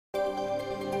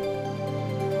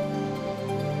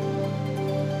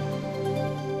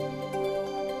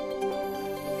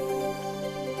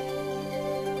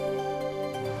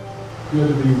good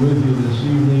to be with you this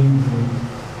evening and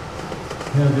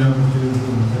have the opportunity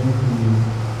to thank the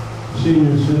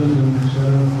Senior Citizen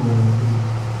Center for the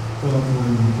thoughtful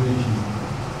invitation.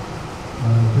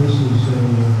 This is a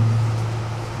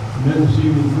tremendous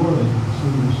evening for the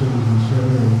Senior Citizen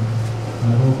Center, and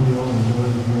I hope you all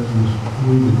enjoy as much as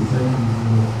we do. Thank you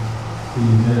for the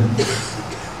event.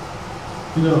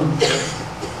 You know,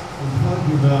 we're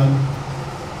talking about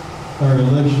our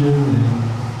election, and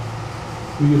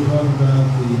we could talk about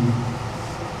the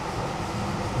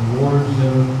awards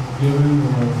that are given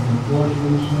or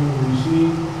endorsements that we receive.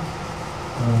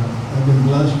 I've been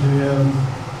blessed to have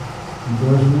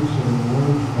endorsements and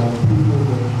awards by people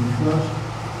that you trust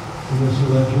in this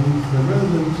election. The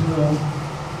residents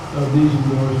of these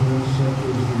endorsements, such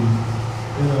as the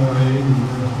NRA, the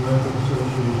National Rifle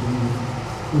Association,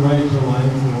 the Right to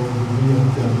Life, or the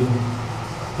VFW,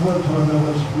 I want to talk about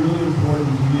what's really important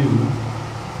to you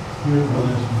here in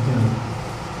Pulaski County.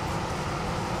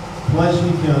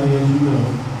 Pulaski County, as you know,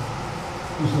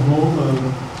 is the home of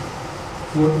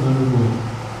Fort Leonard Wood.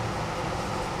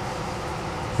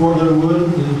 Fort Leonard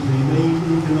Wood is the main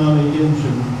economic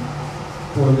engine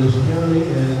for this county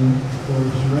and for the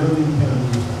surrounding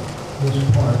counties, this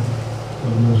part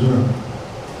of Missouri.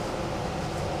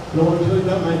 And I want to tell you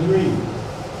about my dream.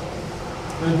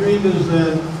 My dream is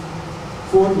that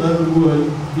Fort Leonard Wood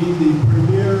be the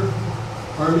premier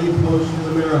Army post in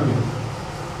America.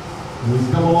 And we've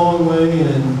come a long way,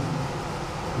 and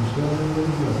we still have a way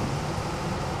to go.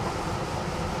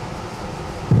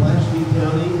 Pulaski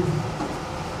County,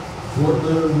 Fort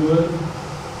Leonard Wood,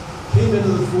 came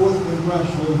into the 4th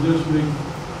Congressional District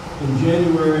in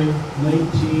January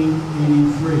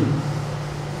 1983.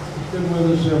 It's been with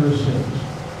us ever since.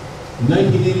 In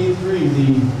 1983, the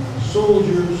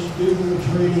soldiers, student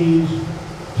trainees,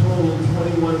 totaled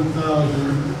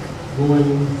 21,000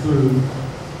 going through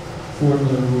Fort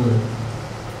Leonard Wood.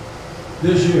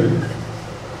 This year,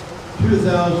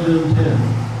 2010,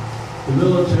 the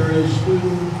military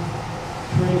student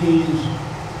trainees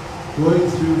going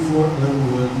through Fort Leonard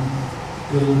Wood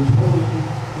will total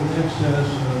in excess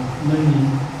of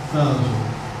 90,000.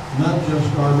 Not just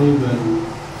Army, but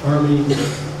Army,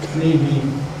 Navy,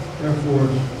 Air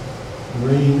Force,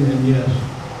 Marine, and yes,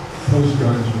 Coast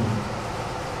Guardsmen.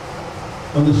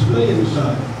 On the civilian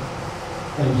side,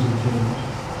 things have changed.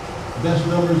 The best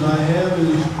numbers I have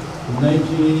is in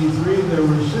 1983, there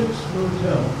were 6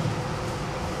 motels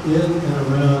in and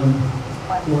around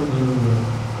Fort Leonard Wood.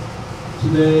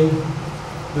 Today,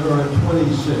 there are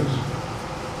 26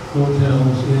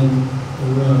 motels in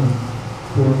and around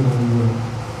Fort Leonard Wood.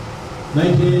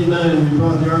 1989, we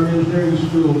brought the Army Engineering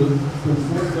School from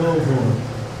Fort Belvoir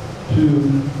to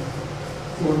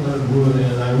Fort Leonard Wood,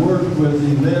 and I worked with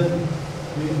the then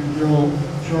Major General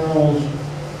Charles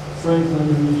Franklin,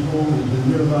 whose home is in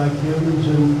nearby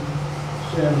Camdenton.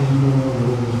 Sadly, he's no longer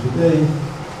with us today,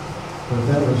 but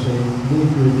that was a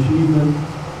major achievement,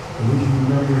 and we should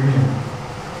remember him.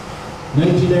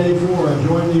 1994, I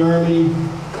joined the Army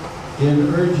in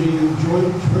urging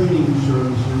joint training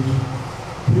services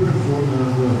here at Fort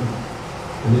Leonard Wood.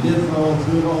 And they did follow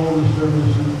through all the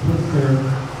services, put their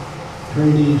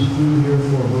trainees through here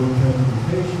for both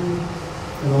transportation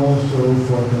and also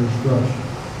for construction.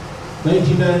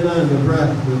 1999, the BRAC,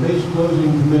 the Base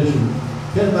Closing Commission,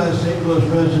 headed by a St. Louis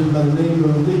resident by the name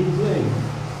of Lee Kling,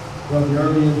 brought the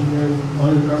Army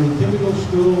Army Chemical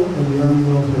School and the Army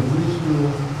Military Police School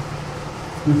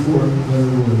to Fort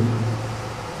Leonard Wood.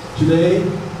 Today,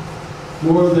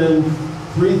 more than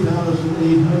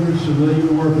 3,800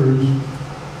 civilian workers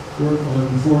work on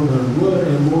Fort Leonard Wood,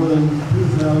 and more than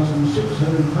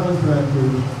 2,600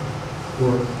 contractors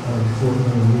work on Fort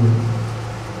Leonard Wood.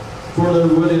 Fort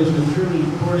Leonard Wood has contributed,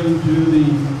 according to the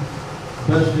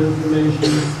best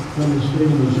information from the state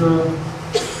of Missouri,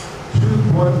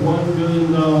 $2.1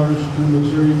 billion to the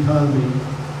Missouri economy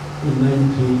in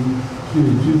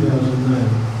 2009,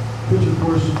 which of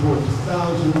course supports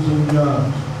thousands of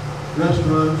jobs,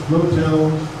 restaurants,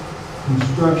 motels,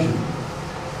 construction.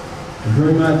 And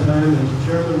during my time as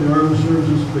chairman of the Armed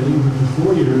Services Committee, which is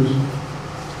 4 years,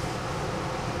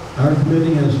 our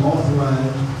committee has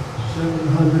authorized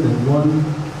 $701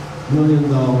 million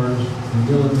in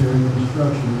military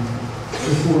construction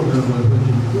for Fort Leonard Wood, which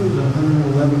includes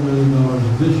 $111 million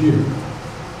this year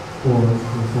for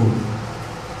the fort.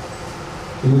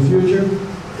 In the future,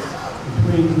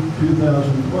 between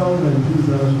 2012 and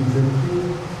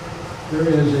 2015, there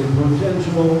is a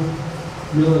potential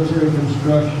military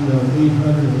construction of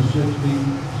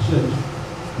 $866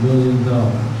 million,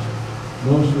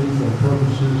 mostly for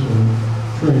purposes of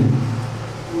training.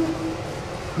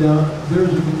 Now,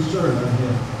 there's a concern I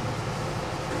have.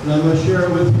 and I must share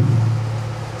it with you.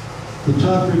 The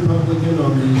top Republican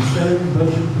on the Senate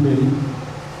Budget Committee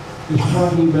is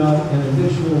talking about an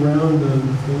additional round of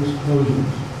base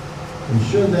closures. And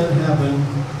should that happen,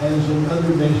 as in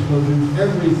other base closures,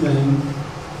 everything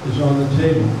is on the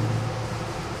table.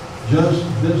 Just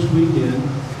this weekend,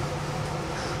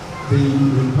 the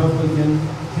Republican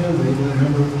candidate and a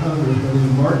member of Congress,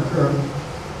 named Mark Kirk,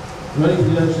 running for the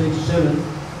United States Senate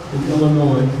in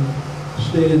Illinois,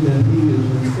 stated that he is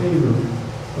in favor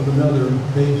of another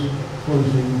base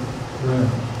closing round,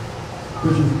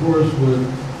 which of course would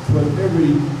put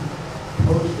every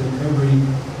post and every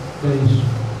base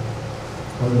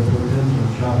on a potential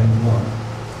chopping block.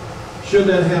 Should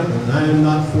that happen, and I am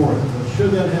not for it, but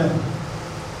should that happen,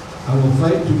 I will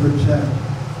fight to protect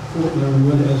Fort Leonard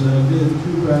Wood as I did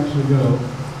 2 tracks ago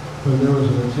when there was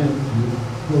an attempt to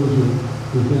close it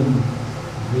within the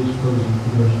base closing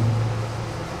commission.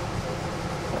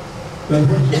 But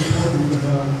what's important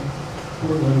about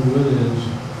Fort Leonard Wood is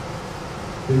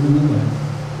bigger than that.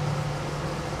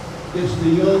 It's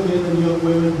the young men and young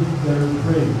women that are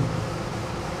trained.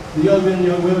 The young men and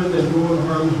young women that go in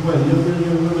harm's way. The young men and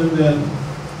young women that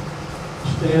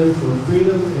stand for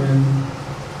freedom and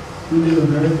we do the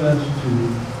very best to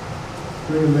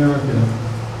bring America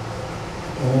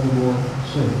all the more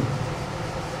safe.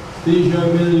 These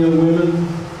young men and young women,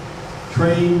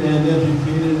 trained and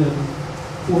educated at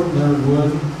Fort Leonard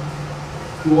Wood,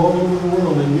 go all over the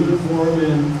world in uniform,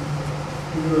 and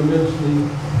we are immensely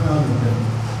proud of them.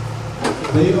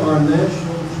 They are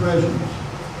national treasures.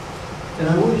 And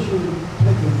I wish you would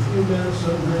take a few minutes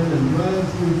sometime and drive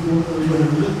through Fort Leonard Wood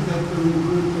and look at the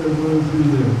recruits that are going through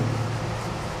there.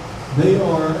 They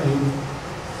are a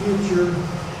future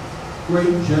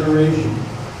great generation.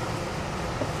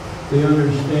 They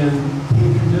understand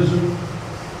patriotism.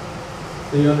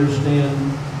 They understand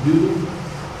duty.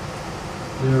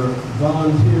 They're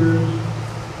volunteers,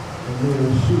 and they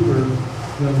are super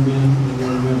young men and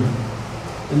young women.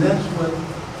 And that's what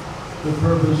the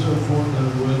purpose of Fort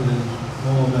Leonard Wood is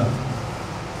all about.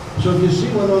 So if you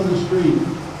see one on the street,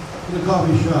 in a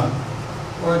coffee shop,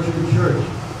 or at your church,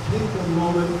 take a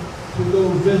moment to go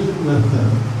visit with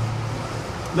them.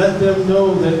 Let them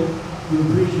know that you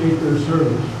appreciate their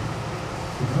service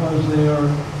because they are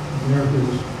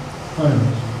America's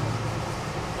finest.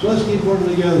 So let's keep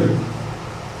working together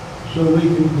so we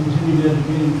can continue to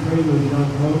educate and train those young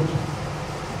folks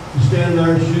to stand in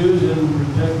our shoes and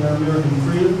protect our American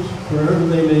freedoms wherever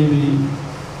they may be.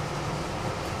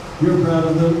 You're proud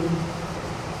of them.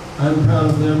 I'm proud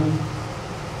of them.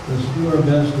 Let's do our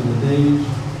best in the days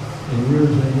and years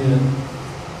ahead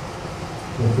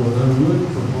for Fort Leonard Wood,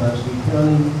 for Pulaski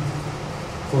County,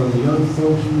 for the young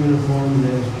folks in uniform, and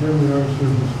as Chairman of the Armed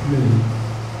Services Committee,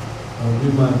 I'll do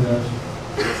my best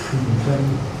to protect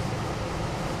them.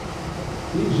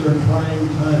 These are trying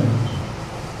times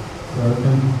for our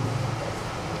country.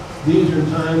 These are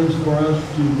times for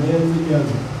us to band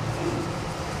together,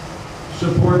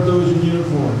 support those in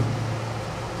uniform,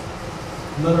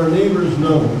 let our neighbors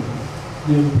know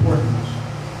the importance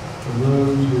of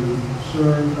those who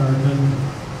serve our country.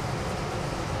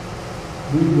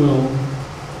 We will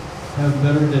have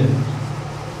better days.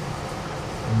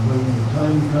 And when the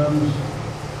time comes,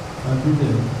 I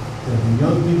predict that the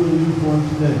young people in uniform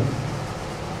today,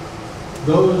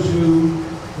 those who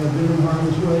have been in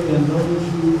harm's way and those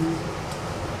who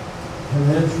have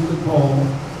answered the call,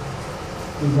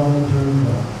 the voluntary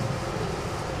call,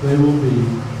 they will be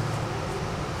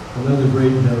another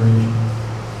great generation.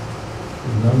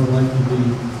 And I would like to be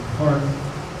part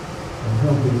of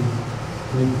helping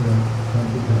make that come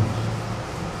to pass.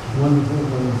 It's wonderful,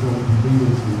 wonderful to be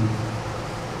with you.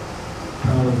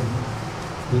 Proud of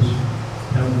this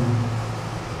county,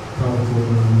 proud of what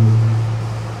we're doing.